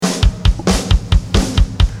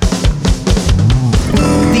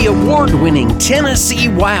award-winning Tennessee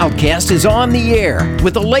Wildcast is on the air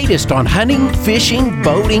with the latest on hunting, fishing,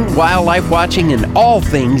 boating, wildlife watching, and all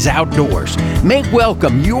things outdoors. Make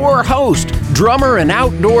welcome your host, drummer and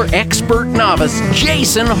outdoor expert novice,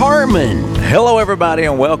 Jason Harmon. Hello, everybody,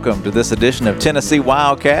 and welcome to this edition of Tennessee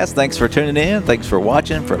Wildcast. Thanks for tuning in. Thanks for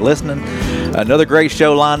watching, for listening. Another great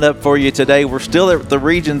show lined up for you today. We're still at the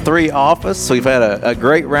Region 3 office, so we've had a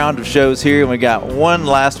great round of shows here, and we got one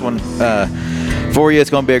last one for you. It's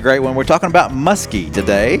going to be a great one. We're talking about muskie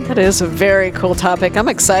today. That is a very cool topic. I'm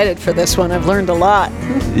excited for this one. I've learned a lot.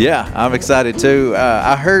 Yeah, I'm excited too.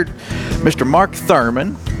 I heard Mr. Mark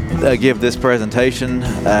Thurman give this presentation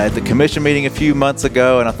at the commission meeting a few months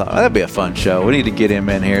ago, and I thought, that'd be a fun show. We need to get him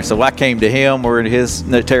in here. So I came to him. We're in his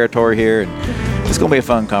territory here, and it's going to be a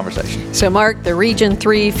fun conversation. So, Mark, the Region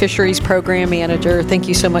 3 Fisheries Program Manager, thank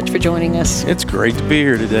you so much for joining us. It's great to be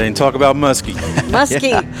here today and talk about muskie. Muskie.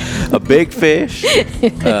 Yeah, a big fish,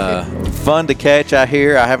 fun to catch, I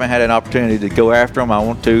hear. I haven't had an opportunity to go after them. I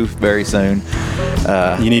want to very soon.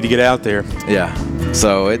 You need to get out there. Yeah.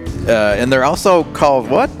 So, and they're also called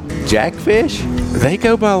what? Jackfish? They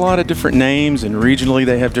go by a lot of different names, and regionally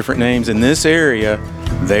they have different names. In this area,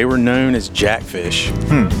 they were known as jackfish.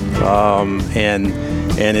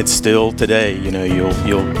 And it's still today. You know,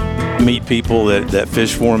 you'll meet people that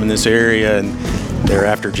fish for them in this area, and they're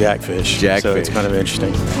after jackfish. So it's kind of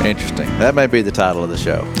interesting. Interesting. That may be the title of the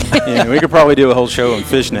show. Yeah, we could probably do a whole show on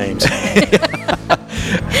fish names.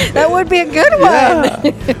 That would be a good one.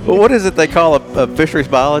 Yeah. Well, what is it they call a fisheries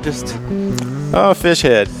biologist? Oh, fish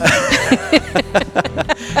head.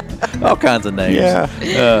 All kinds of names. Yeah.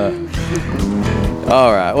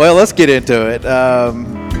 All right. Well, let's get into it.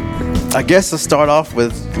 I guess let's start off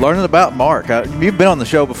with learning about Mark. You've been on the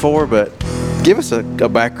show before, but give us a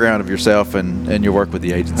background of yourself and your work with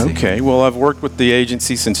the agency. Okay. Well, I've worked with the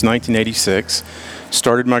agency since 1986.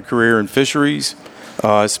 Started my career in fisheries.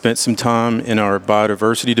 I spent some time in our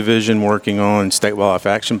biodiversity division working on state wildlife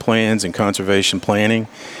action plans and conservation planning,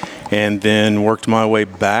 and then worked my way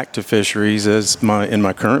back to fisheries in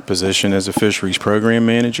my current position as a fisheries program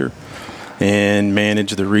manager, and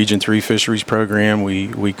manage the Region 3 Fisheries Program.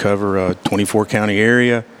 We cover a 24-county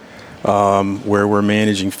area where we're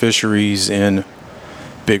managing fisheries in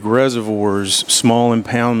big reservoirs, small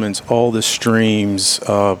impoundments, all the streams,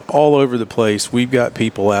 all over the place. We've got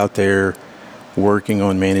people out there working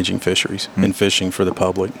on managing fisheries and fishing for the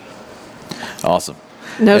public. Awesome.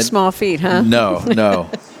 No small feat, huh? No.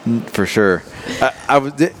 For sure.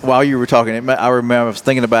 While you were talking, I remember I was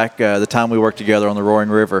thinking back the time we worked together on the Roaring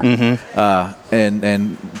River,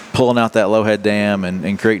 and pulling out that Lowhead Dam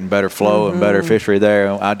and creating better flow and better fishery there.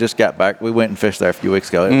 I just got back. We went and fished there a few weeks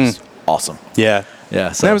ago. It was awesome. Yeah.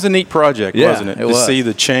 So that was a neat project, wasn't it? It was. See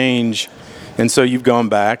the change. And so you've gone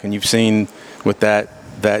back and you've seen with that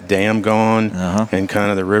dam gone and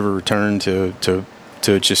kind of the river return to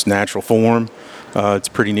just natural form. It's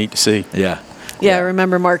pretty neat to see. Yeah, I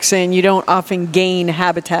remember Mark saying you don't often gain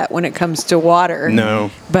habitat when it comes to water. No.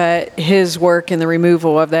 But his work in the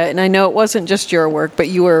removal of that, and I know it wasn't just your work, but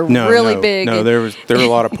you were really big. No, there were a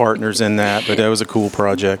lot of partners in that, but that was a cool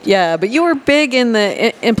project. Yeah, but you were big in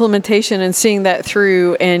the implementation and seeing that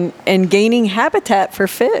through and gaining habitat for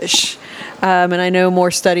fish. And I know more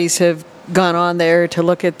studies have gone on there to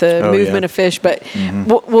look at the movement of fish, but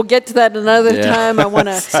we'll get to that another time. I want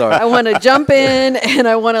to jump in and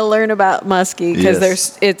I want to learn about muskie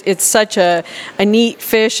because it's such a neat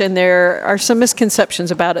fish, and there are some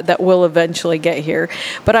misconceptions about it that will eventually get here.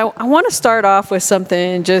 But I want to start off with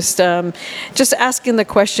something, just asking the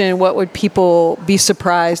question, what would people be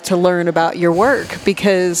surprised to learn about your work?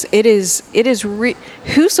 Because who's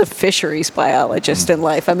a fisheries biologist in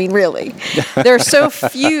life? I mean, really, there are so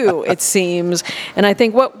few, it seems. And I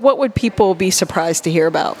think what would people be surprised to hear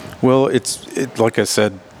about? Well, it's like I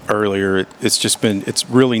said earlier, it's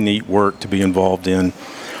really neat work to be involved in.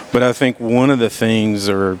 But I think one of the things,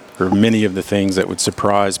 or many of the things that would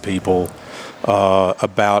surprise people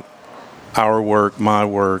about our work, my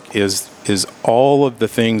work, is all of the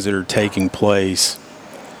things that are taking place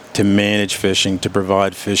to manage fishing, to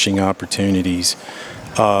provide fishing opportunities.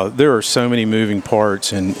 There are so many moving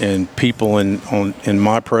parts, and people in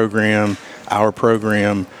my program, our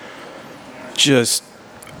program, just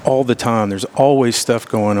all the time. There's always stuff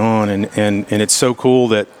going on, and it's so cool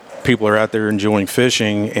that people are out there enjoying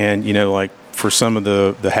fishing. And like for some of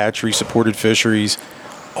the hatchery supported fisheries,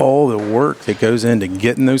 all the work that goes into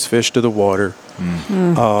getting those fish to the water.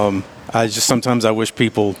 Sometimes I wish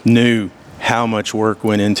people knew how much work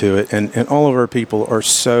went into it, and all of our people are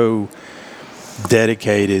so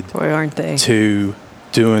dedicated, boy, aren't they, to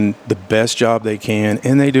doing the best job they can,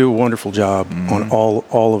 and they do a wonderful job on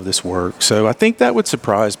all of this work. So I think that would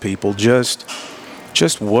surprise people, just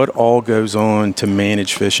what all goes on to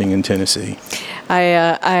manage fishing in Tennessee.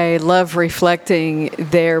 I love reflecting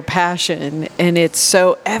their passion, and it's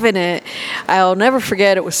so evident. I'll never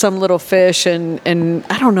forget, it was some little fish, and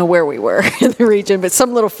I don't know where we were in the region, but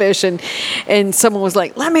some little fish, and someone was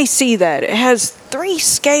like, let me see that. It has 3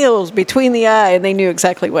 scales between the eye, and they knew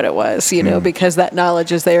exactly what it was, because that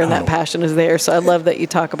knowledge is there and that passion is there. So I love that you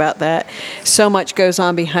talk about that. So much goes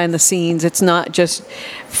on behind the scenes. It's not just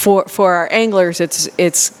for our anglers,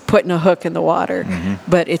 it's putting a hook in the water,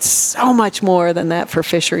 but it's so much more than that for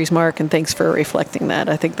fisheries, Mark, and thanks for reflecting that.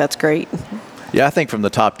 I think that's great. Yeah, I think from the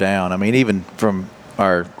top down, I mean, even from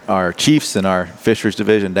our chiefs in our fisheries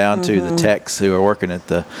division down to the techs who are working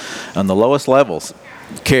on the lowest levels,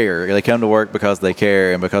 care. They come to work because they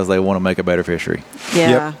care and because they want to make a better fishery.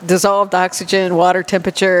 Yeah, dissolved oxygen, water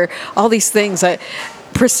temperature, all these things,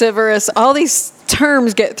 perseverance, all these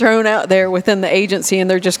terms get thrown out there within the agency, and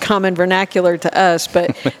they're just common vernacular to us.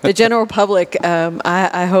 But the general public,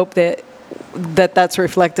 I hope that's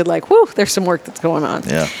reflected. Like, whoo, there's some work that's going on.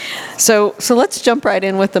 Yeah. So let's jump right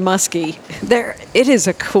in with the muskie. It is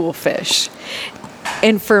a cool fish,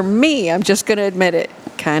 and for me, I'm just going to admit it,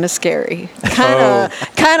 kind of scary,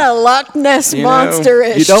 kind of Loch Ness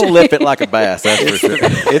monster-ish. You don't lip it like a bass, that's for sure.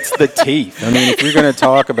 It's the teeth. I mean, if you're going to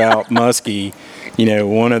talk about muskie,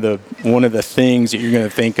 one of the things that you're going to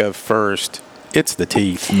think of first, it's the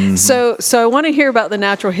teeth. So I want to hear about the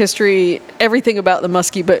natural history, everything about the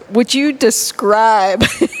muskie, but would you describe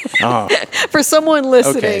for someone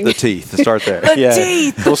listening? The teeth. Let's start there. The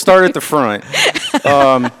teeth. We'll start at the front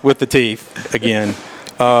with the teeth again.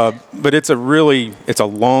 But it's a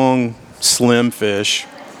long, slim fish.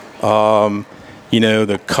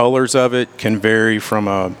 The colors of it can vary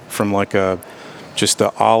from just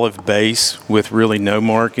an olive base with really no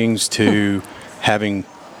markings to having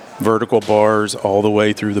vertical bars all the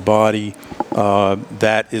way through the body.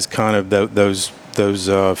 That is kind of those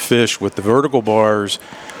fish with the vertical bars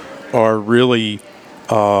are really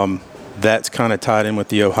that's kind of tied in with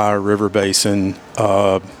the Ohio River Basin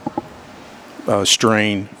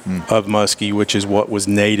strain of muskie, which is what was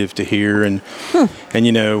native to here, and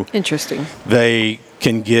interesting. They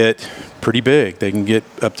can get pretty big. They can get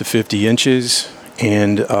up to 50 inches,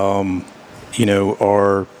 and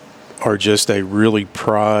are just a really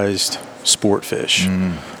prized sport fish.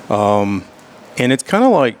 And it's kind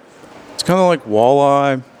of like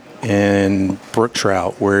walleye and brook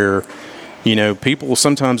trout, where people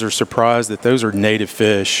sometimes are surprised that those are native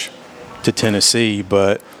fish to Tennessee,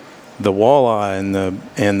 but the walleye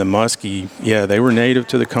and the muskie, they were native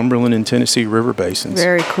to the Cumberland and Tennessee River basins.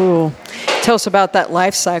 Very cool. Tell us about that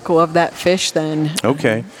life cycle of that fish then.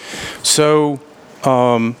 Okay. So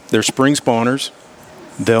they're spring spawners.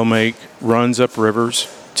 They'll make runs up rivers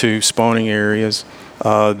to spawning areas.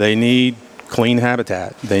 They need clean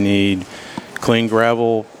habitat. They need clean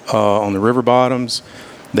gravel on the river bottoms.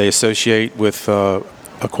 They associate with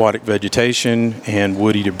aquatic vegetation and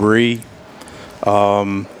woody debris.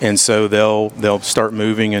 And so they'll start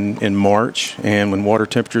moving in March, and when water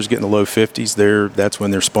temperatures get in the low 50s, that's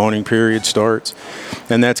when their spawning period starts,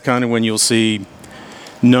 and that's kind of when you'll see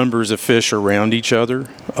numbers of fish around each other.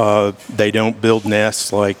 They don't build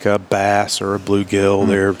nests like a bass or a bluegill.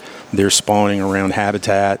 They're spawning around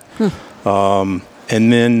habitat, and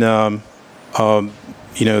then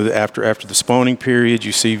after the spawning period,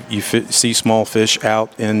 you see small fish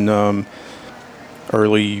out in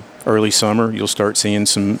early summer. You'll start seeing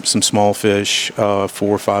some small fish 4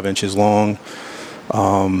 or 5 inches long,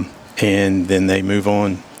 and then they move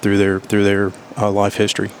on through their life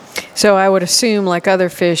history. So I would assume, like other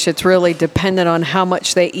fish, it's really dependent on how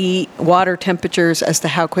much they eat, water temperatures, as to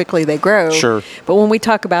how quickly they grow. Sure. But when we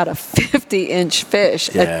talk about a 50-inch fish,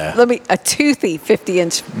 a toothy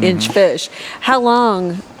 50-inch fish, how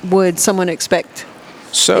long would someone expect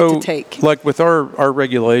it to take? Like with our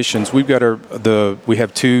regulations, we've got we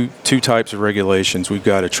have two types of regulations. We've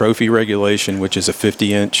got a trophy regulation, which is a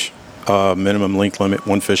 50-inch minimum length limit,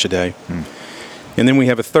 1 fish a day. And then we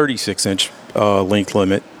have a 36-inch length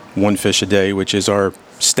limit, 1 fish a day, which is our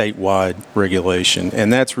statewide regulation.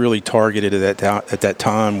 And that's really targeted at that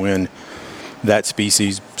time when that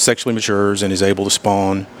species sexually matures and is able to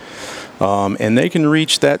spawn. And they can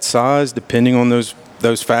reach that size depending on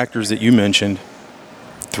those factors that you mentioned.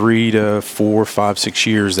 3 to 4, 5, 6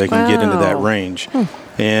 years, they can get into that range.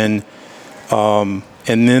 And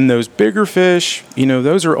then those bigger fish,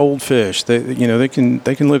 those are old fish. They can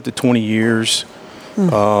live to 20 years.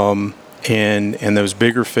 And those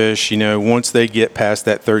bigger fish, once they get past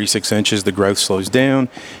that 36 inches, the growth slows down,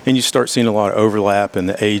 and you start seeing a lot of overlap in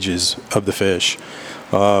the ages of the fish.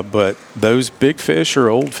 But those big fish are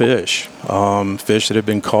old fish, fish that have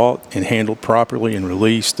been caught and handled properly and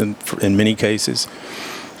released in many cases.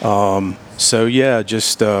 So yeah,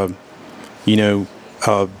 just that's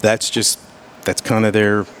kind of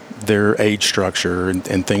their age structure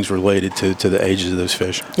and things related to the ages of those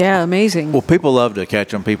fish. Yeah, amazing. Well, people love to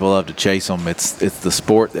catch them. People love to chase them. It's the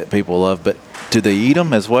sport that people love. But do they eat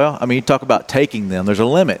them as well? I mean, you talk about taking them. There's a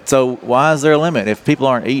limit. So why is there a limit if people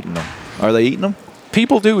aren't eating them? Are they eating them?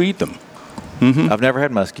 People do eat them. Mm-hmm. I've never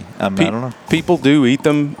had muskie. I don't know. People do eat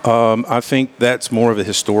them. I think that's more of a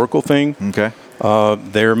historical thing. Okay.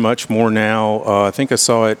 They're much more now. I think I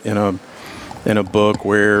saw it in a book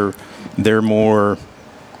where they're more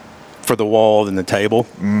for the wall than the table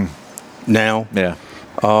now. Yeah.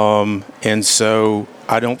 And so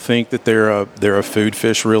I don't think that they're a food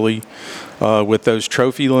fish really. With those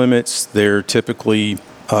trophy limits, they're typically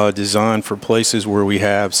designed for places where we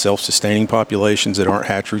have self-sustaining populations that aren't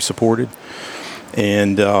hatchery supported.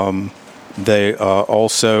 And they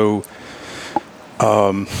also,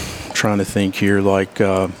 trying to think here, like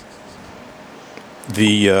those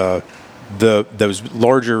the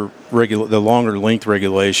longer length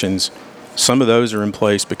regulations, some of those are in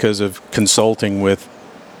place because of consulting with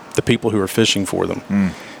the people who are fishing for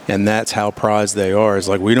them. And that's how prized they are. It's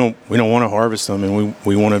like we don't want to harvest them, and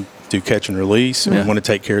we want to do catch and release, and we want to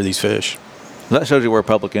take care of these fish. Well, that shows you where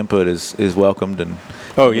public input is welcomed, and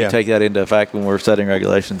we take that into effect when we're setting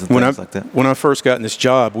regulations and things like that. When I first got in this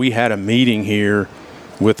job, we had a meeting here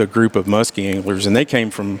with a group of muskie anglers, and they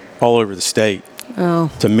came from all over the state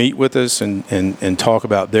to meet with us and talk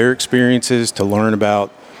about their experiences, to learn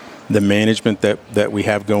about the management that we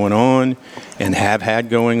have going on and have had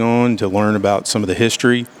going on, to learn about some of the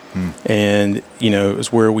history. And, it was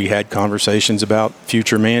where we had conversations about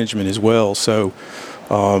future management as well. So,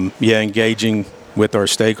 engaging with our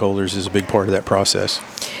stakeholders is a big part of that process.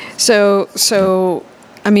 So,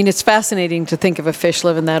 I mean, it's fascinating to think of a fish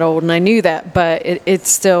living that old, and I knew that, but it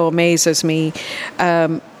still amazes me.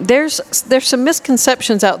 There's some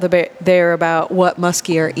misconceptions out there about what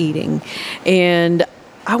muskie are eating, and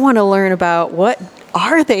I want to learn about what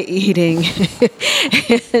are they eating,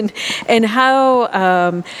 and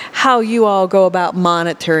how you all go about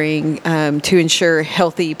monitoring to ensure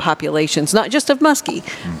healthy populations, not just of muskie,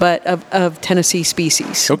 but of Tennessee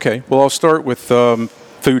species. Okay, well, I'll start with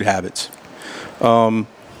food habits.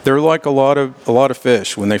 They're like a lot of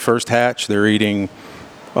fish. When they first hatch, they're eating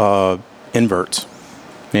inverts,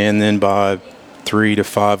 and then by 3 to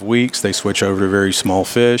 5 weeks, they switch over to very small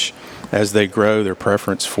fish. As they grow, their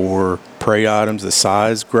preference for prey items, the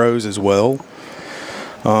size grows as well.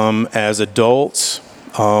 As adults,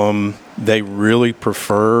 they really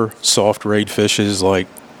prefer soft-rayed fishes like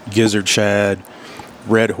gizzard shad,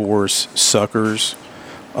 red horse, suckers,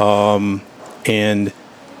 and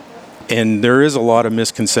there is a lot of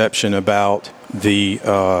misconception about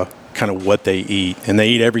the kind of what they eat, and they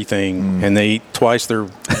eat everything, and they eat twice their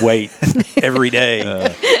weight every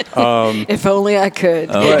day. If only I could.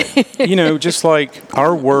 But, just like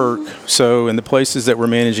our work, so in the places that we're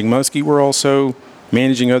managing muskie, we're also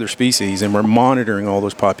managing other species, and we're monitoring all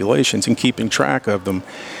those populations and keeping track of them.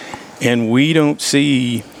 And we don't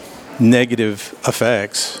see negative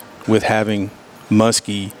effects with having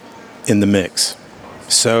muskie in the mix.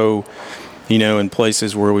 So, in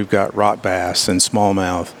places where we've got rock bass and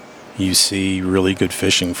smallmouth, you see really good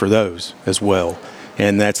fishing for those as well.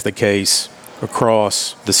 And that's the case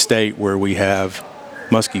across the state where we have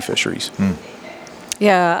muskie fisheries.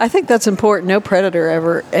 Yeah, I think that's important. No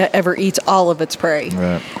predator ever eats all of its prey.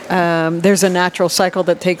 Right. There's a natural cycle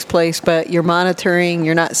that takes place, but you're monitoring,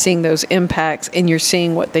 you're not seeing those impacts, and you're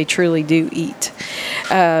seeing what they truly do eat.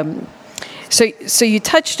 So you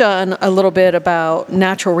touched on a little bit about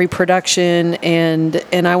natural reproduction, and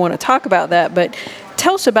I want to talk about that, but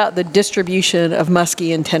tell us about the distribution of muskie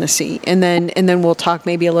in Tennessee, and then we'll talk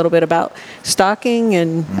maybe a little bit about stocking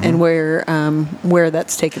and where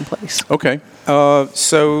that's taken place. Okay.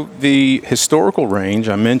 So the historical range,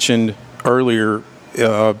 I mentioned earlier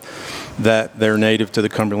that they're native to the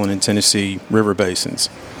Cumberland and Tennessee river basins.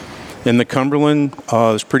 In the Cumberland,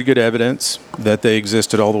 there's pretty good evidence that they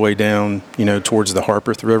existed all the way down, towards the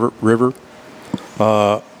Harpeth River.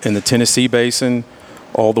 In the Tennessee Basin,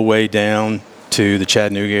 all the way down to the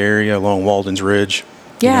Chattanooga area along Walden's Ridge.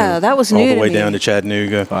 Yeah, that was new to me. All the way down to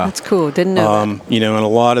Chattanooga. Wow. That's cool. Didn't know that. And a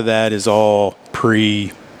lot of that is all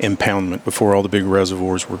pre-impoundment, before all the big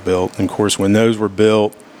reservoirs were built. And of course, when those were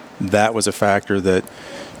built, that was a factor that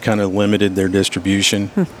kind of limited their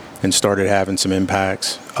distribution. and started having some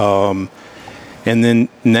impacts. And then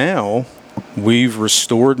now we've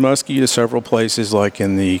restored muskie to several places, like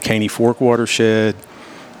in the Caney Fork watershed,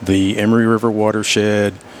 the Emory River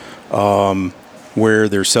watershed, where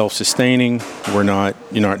they're self-sustaining. You're not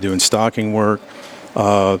doing stocking work.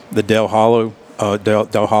 The Dell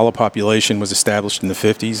Hollow population was established in the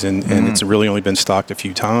 50s, and it's really only been stocked a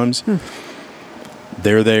few times.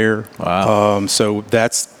 They're there. Wow. So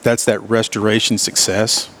that's that restoration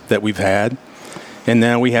success that we've had. And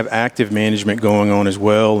now we have active management going on as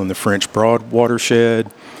well in the French Broad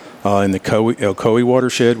watershed, in the Ocoee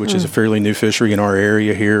watershed, which is a fairly new fishery in our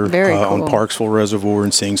area here. Very cool. On Parksville Reservoir,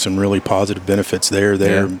 and seeing some really positive benefits there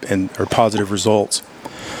or positive results.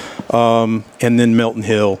 And then Melton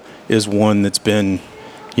Hill is one that's been,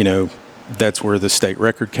 that's where the state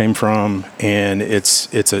record came from, and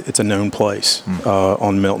it's a known place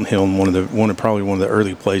on Melton Hill, and probably one of the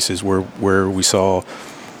early places where we saw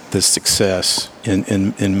this success in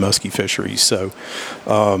muskie fisheries. So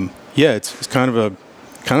it's kind of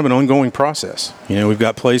an ongoing process. We've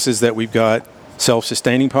got places that we've got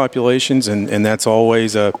self-sustaining populations, and that's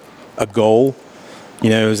always a goal.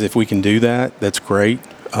 Is if we can do that, that's great.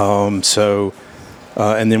 And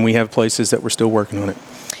then we have places that we're still working on it.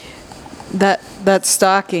 That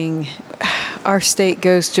stocking, our state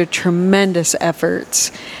goes to tremendous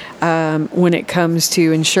efforts when it comes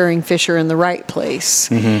to ensuring fish are in the right place.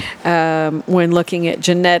 When looking at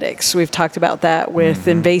genetics, we've talked about that with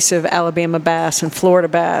invasive Alabama bass and Florida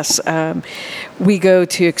bass. We go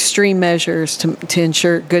to extreme measures to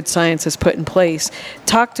ensure good science is put in place.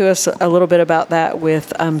 Talk to us a little bit about that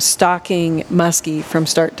with stocking muskie from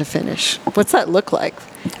start to finish. What's that look like?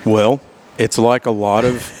 Well, it's like a lot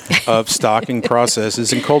of stocking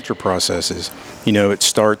processes and culture processes. It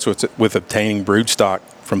starts with obtaining brood stock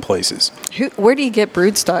from places. Where do you get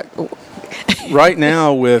brood stock? Right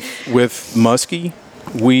now with muskie,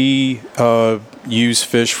 we use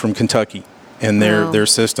fish from Kentucky and their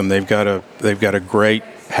system. They've got a great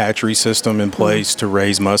hatchery system in place to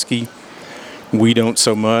raise muskie. We don't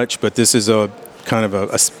so much, but this is a kind of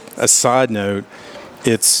a side note.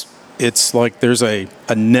 It's like there's a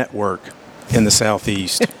network in the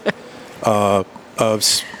Southeast of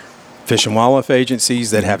fish and wildlife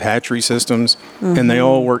agencies that have hatchery systems, and they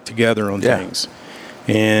all work together on things.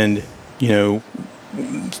 And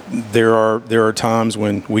there are times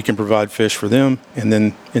when we can provide fish for them, and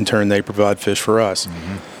then in turn they provide fish for us.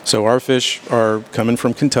 So our fish are coming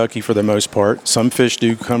from Kentucky for the most part. Some fish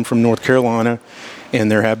do come from North Carolina,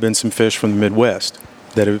 and there have been some fish from the Midwest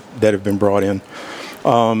that have been brought in.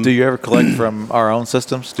 Do you ever collect from our own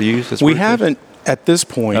systems to use? We haven't at this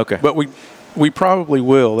point, but we probably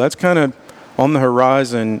will. That's kind of on the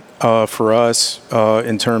horizon for us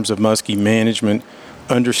in terms of muskie management,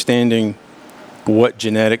 understanding what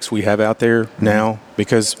genetics we have out there now,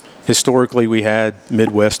 because historically we had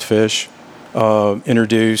Midwest fish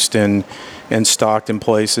introduced and stocked in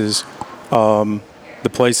places. The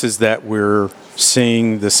places that we're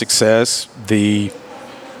seeing the success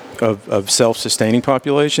of self-sustaining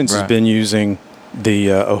populations has been using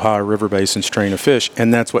the Ohio River Basin strain of fish,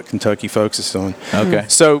 and that's what Kentucky focuses on.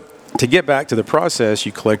 So to get back to the process,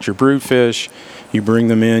 you collect your brood fish, you bring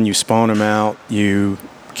them in, you spawn them out, you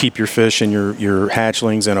keep your fish and your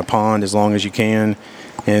hatchlings in a pond as long as you can,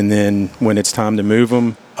 and then when it's time to move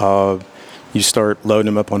them, you start loading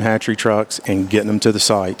them up on hatchery trucks and getting them to the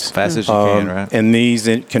sites. Fast as you can, right? And these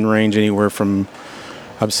can range anywhere from,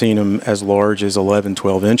 I've seen them as large as 11,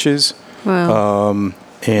 12 inches. Wow.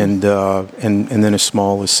 And then as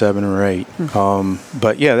small as 7 or 8.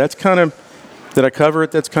 But yeah, that's kind of, did I cover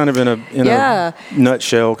it? That's kind of in a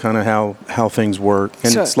nutshell, kind of how things work.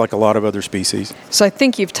 And it's like a lot of other species. So I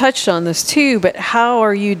think you've touched on this too, but how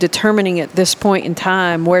are you determining at this point in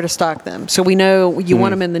time where to stock them? So we know you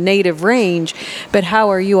want them in the native range, but how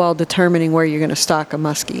are you all determining where you're going to stock a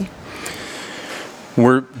muskie?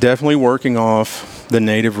 We're definitely working off the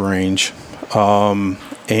native range,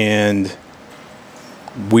 and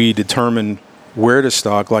we determine where to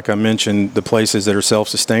stock. Like I mentioned, the places that are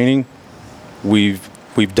self-sustaining, we've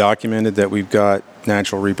documented that we've got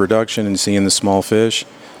natural reproduction and seeing the small fish,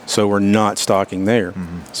 so we're not stocking there.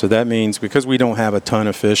 So that means because we don't have a ton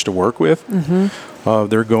of fish to work with,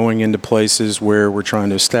 they're going into places where we're trying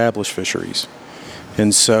to establish fisheries.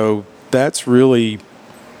 And so that's really,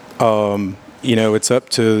 it's up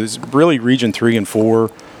to really Region 3 and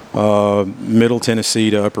 4, Middle Tennessee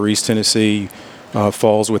to Upper East Tennessee,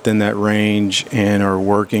 falls within that range and are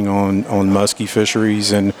working on muskie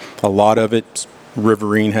fisheries, and a lot of it's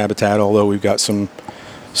riverine habitat, although we've got some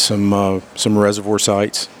reservoir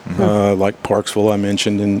sites like Parksville I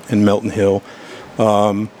mentioned and Melton Hill.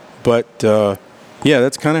 But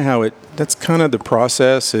that's kind of how that's kind of the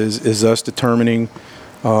process is us determining,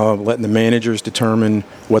 letting the managers determine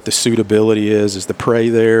what the suitability is. Is the prey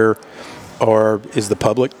there, or is the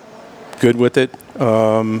public good with it?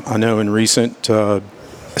 I know in recent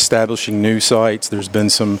establishing new sites, there's been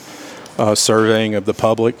some surveying of the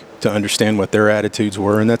public to understand what their attitudes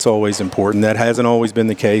were, and that's always important. That hasn't always been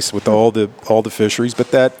the case with all the fisheries,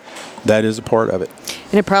 but that is a part of it.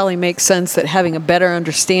 And it probably makes sense that having a better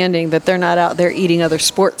understanding that they're not out there eating other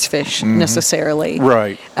sports fish necessarily.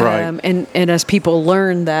 Right. And as people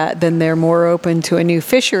learn that, then they're more open to a new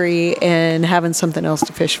fishery and having something else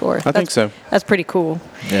to fish for. I think so. That's pretty cool.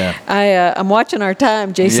 Yeah. I'm watching our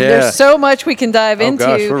time, Jason. Yeah. There's so much we can dive into.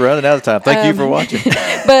 Oh, gosh, we're running out of time. Thank you for watching.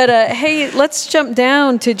 But, hey, let's jump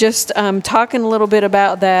down to just talking a little bit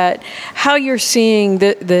about that, how you're seeing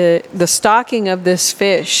the stocking of this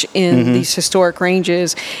fish in these historic ranges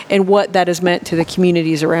and what that has meant to the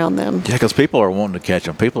communities around them. Yeah, because people are wanting to catch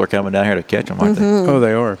them. People are coming down here to catch them, aren't they? Oh,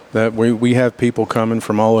 they are. That we have people coming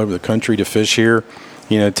from all over the country to fish here.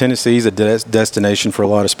 You know, Tennessee is a destination for a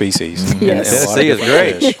lot of species. Yes. Tennessee is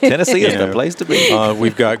great. Tennessee is the place to be.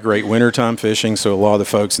 We've got great wintertime fishing, so a lot of the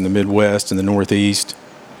folks in the Midwest and the Northeast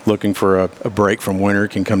looking for a break from winter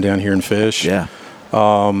can come down here and fish. Yeah.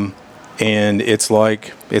 And it's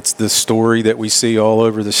the story that we see all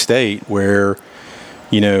over the state where,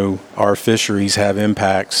 you know, our fisheries have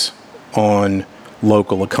impacts on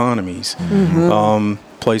local economies.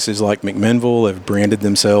 Places like McMinnville have branded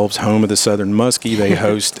themselves home of the southern muskie. They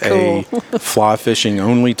host a fly fishing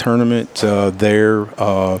only tournament there.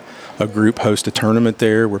 A group hosts a tournament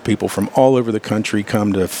there where people from all over the country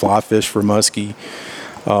come to fly fish for muskie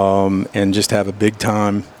and just have a big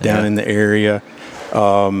time down in the area.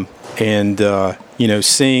 You know,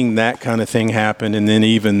 seeing that kind of thing happen, and then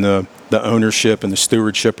even the ownership and the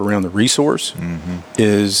stewardship around the resource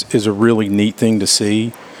is a really neat thing to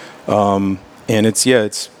see. And it's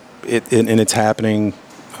happening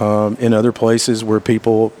in other places where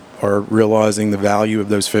people are realizing the value of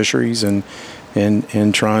those fisheries and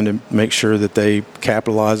trying to make sure that they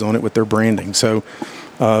capitalize on it with their branding. So,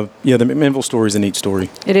 the McMinnville story is a neat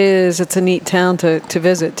story. It is. It's a neat town to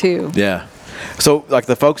visit, too. Yeah. So, like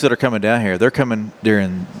the folks that are coming down here, they're coming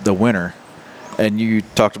during the winter. And you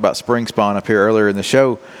talked about spring spawn up here earlier in the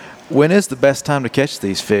show. When is the best time to catch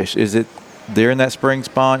these fish? Is it during that spring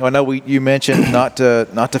spawn? I know you mentioned not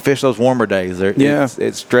to fish those warmer days.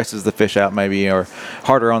 It stresses the fish out maybe, or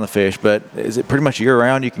harder on the fish. But is it pretty much year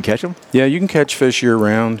round you can catch them? Yeah, you can catch fish year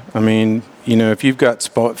round. I mean, you know, if you've got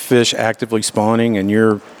fish actively spawning and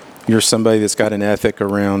you're somebody that's got an ethic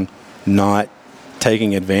around not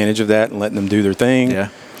taking advantage of that and letting them do their thing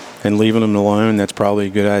and leaving them alone, that's probably a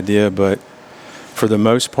good idea. But for the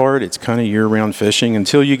most part, it's kind of year-round fishing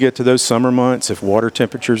until you get to those summer months. If water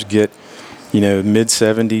temperatures get, you know,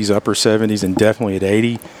 mid-70s, upper 70s, and definitely at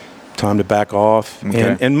 80, time to back off.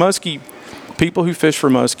 Okay. And muskie, people who fish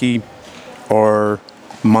for muskie are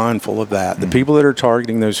mindful of that. The people that are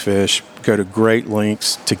targeting those fish go to great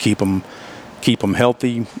lengths to keep them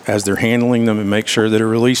healthy as they're handling them and make sure that a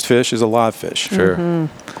released fish is a live fish. Sure.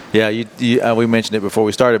 Yeah, we mentioned it before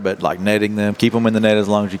we started, but like netting them, keep them in the net as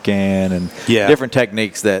long as you can, and different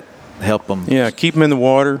techniques that help them. Yeah, keep them in the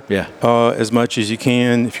water as much as you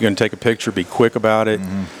can. If you're going to take a picture, be quick about it.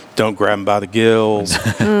 Don't grab them by the gills.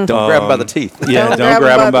 Don't grab them by the teeth. Yeah, don't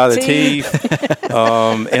grab them by the teeth.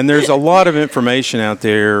 And there's a lot of information out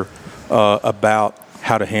there about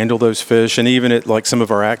how to handle those fish, and even at like some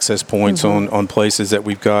of our access points on places that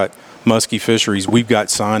we've got muskie fisheries, we've got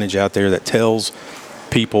signage out there that tells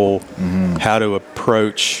people how to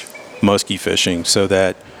approach muskie fishing so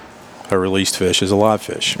that a released fish is a live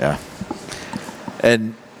fish. Yeah.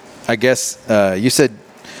 And I guess you said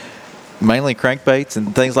mainly crankbaits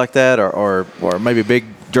and things like that, or maybe big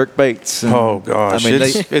jerk baits. Oh gosh, I mean,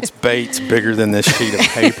 it's baits bigger than this sheet of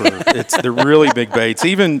paper. They're really big baits.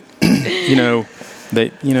 Even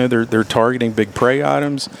they're targeting big prey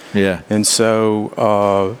items. Yeah. And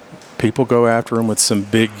so people go after them with some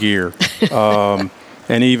big gear.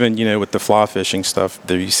 And even, you know, with the fly fishing stuff,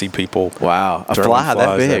 there you see people. Wow, a fly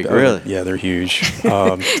that big, really? Yeah, they're huge.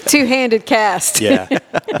 Two-handed cast. Yeah.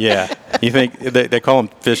 You think they call them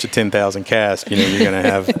fish of 10,000 casts. You know, you're going to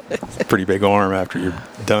have a pretty big arm after you're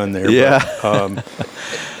done there. Yeah. But,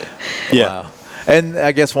 Wow. And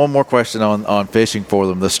I guess one more question on fishing for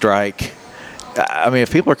them, the strike. I mean,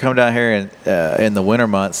 if people are coming down here in the winter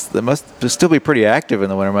months, they must still be pretty active in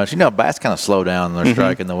the winter months. You know, bass kind of slow down their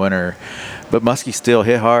strike in the winter, but muskies still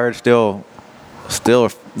hit hard. Still,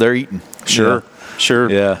 they're eating. Sure. You know? Sure.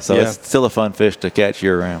 Yeah. So it's still a fun fish to catch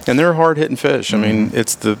year round. And they're hard hitting fish. I mean,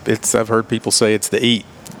 I've heard people say it's the eat.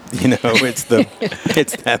 It's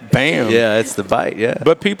that bam. Yeah, it's the bite. Yeah.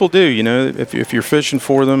 But people do, if you're fishing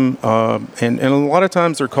for them, and a lot of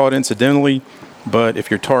times they're caught incidentally. But if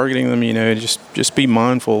you're targeting them, just be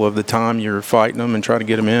mindful of the time you're fighting them and try to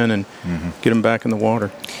get them in and get them back in the water.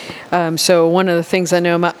 So one of the things I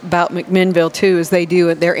know about McMinnville too is they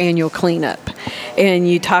do their annual cleanup, and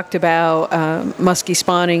you talked about muskie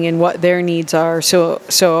spawning and what their needs are.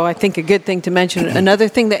 So I think a good thing to mention. Another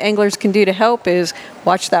thing that anglers can do to help is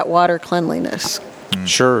watch that water cleanliness.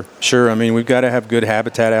 Sure. I mean, we've got to have good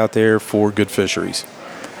habitat out there for good fisheries,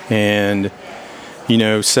 and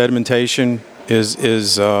sedimentation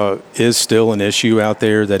is still an issue out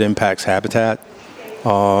there that impacts habitat,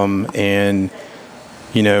 and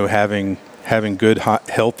having good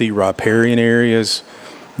healthy riparian areas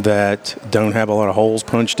that don't have a lot of holes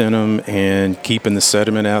punched in them and keeping the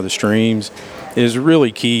sediment out of the streams is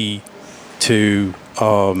really key to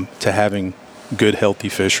having good healthy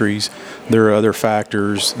fisheries. There are other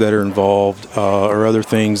factors that are involved, or other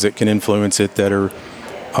things that can influence it that are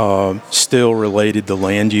still related to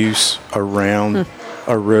land use around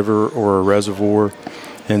a river or a reservoir.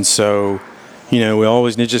 And so, we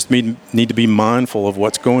always need to be mindful of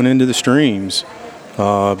what's going into the streams,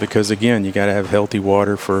 because, again, you got to have healthy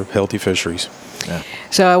water for healthy fisheries. Yeah.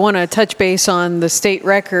 So I want to touch base on the state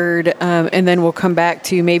record, and then we'll come back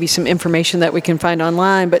to maybe some information that we can find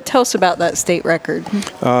online. But tell us about that state record.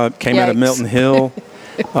 Came out of Milton Hill.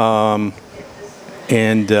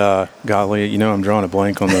 And golly, I'm drawing a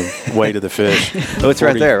blank on the weight of the fish. Oh, it's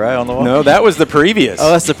right there, right on the wall. No, that was the previous.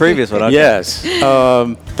 Oh, that's the previous one. Okay. Yes,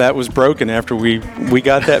 that was broken after we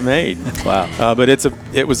got that made. Wow. But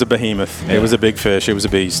it was a behemoth. Yeah. It was a big fish. It was a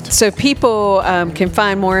beast. So people can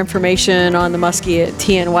find more information on the muskie at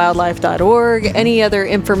tnwildlife.org. Any other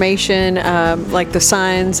information, like the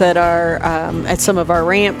signs that are at some of our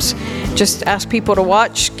ramps, just ask people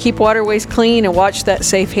to keep waterways clean and watch that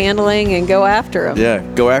safe handling and go after them. Yeah,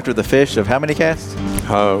 go after the fish of how many casts?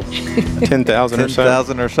 10,000 or so.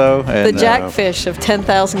 10,000 or so. The jackfish of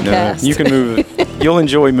 10,000 casts. You can move it. You'll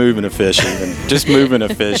enjoy moving a fish even. Just moving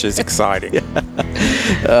a fish is exciting. It's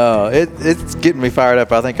getting me fired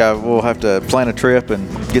up. I think I will have to plan a trip and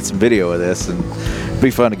get some video of this, and it'll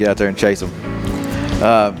be fun to get out there and chase them.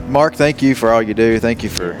 Mark, thank you for all you do. Thank you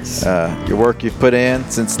for your work you've put in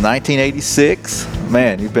since 1986.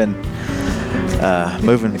 Man, you've been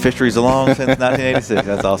moving fisheries along since 1986.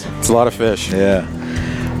 That's awesome. It's a lot of fish. Yeah.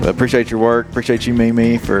 Well, appreciate your work. Appreciate you,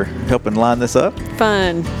 Mimi, for helping line this up.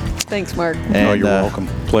 Fun. Thanks, Mark. And, you're welcome.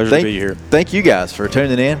 Pleasure to be here. Thank you guys for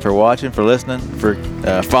tuning in, for watching, for listening, for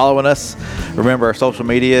following us. Remember, our social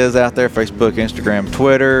media is out there: Facebook, Instagram,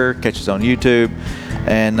 Twitter. Catch us on YouTube.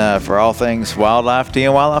 And for all things wildlife,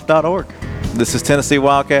 tnwildlife.org. This is Tennessee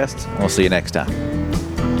Wildcast. We'll see you next time.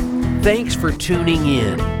 Thanks for tuning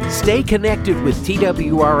in. Stay connected with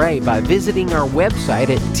TWRA by visiting our website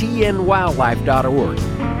at tnwildlife.org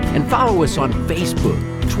and follow us on Facebook,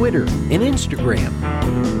 Twitter, and Instagram.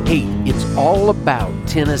 Hey, it's all about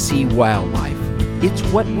Tennessee wildlife. It's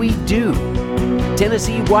what we do.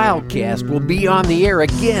 Tennessee Wildcast will be on the air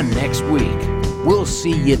again next week. We'll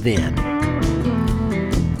see you then.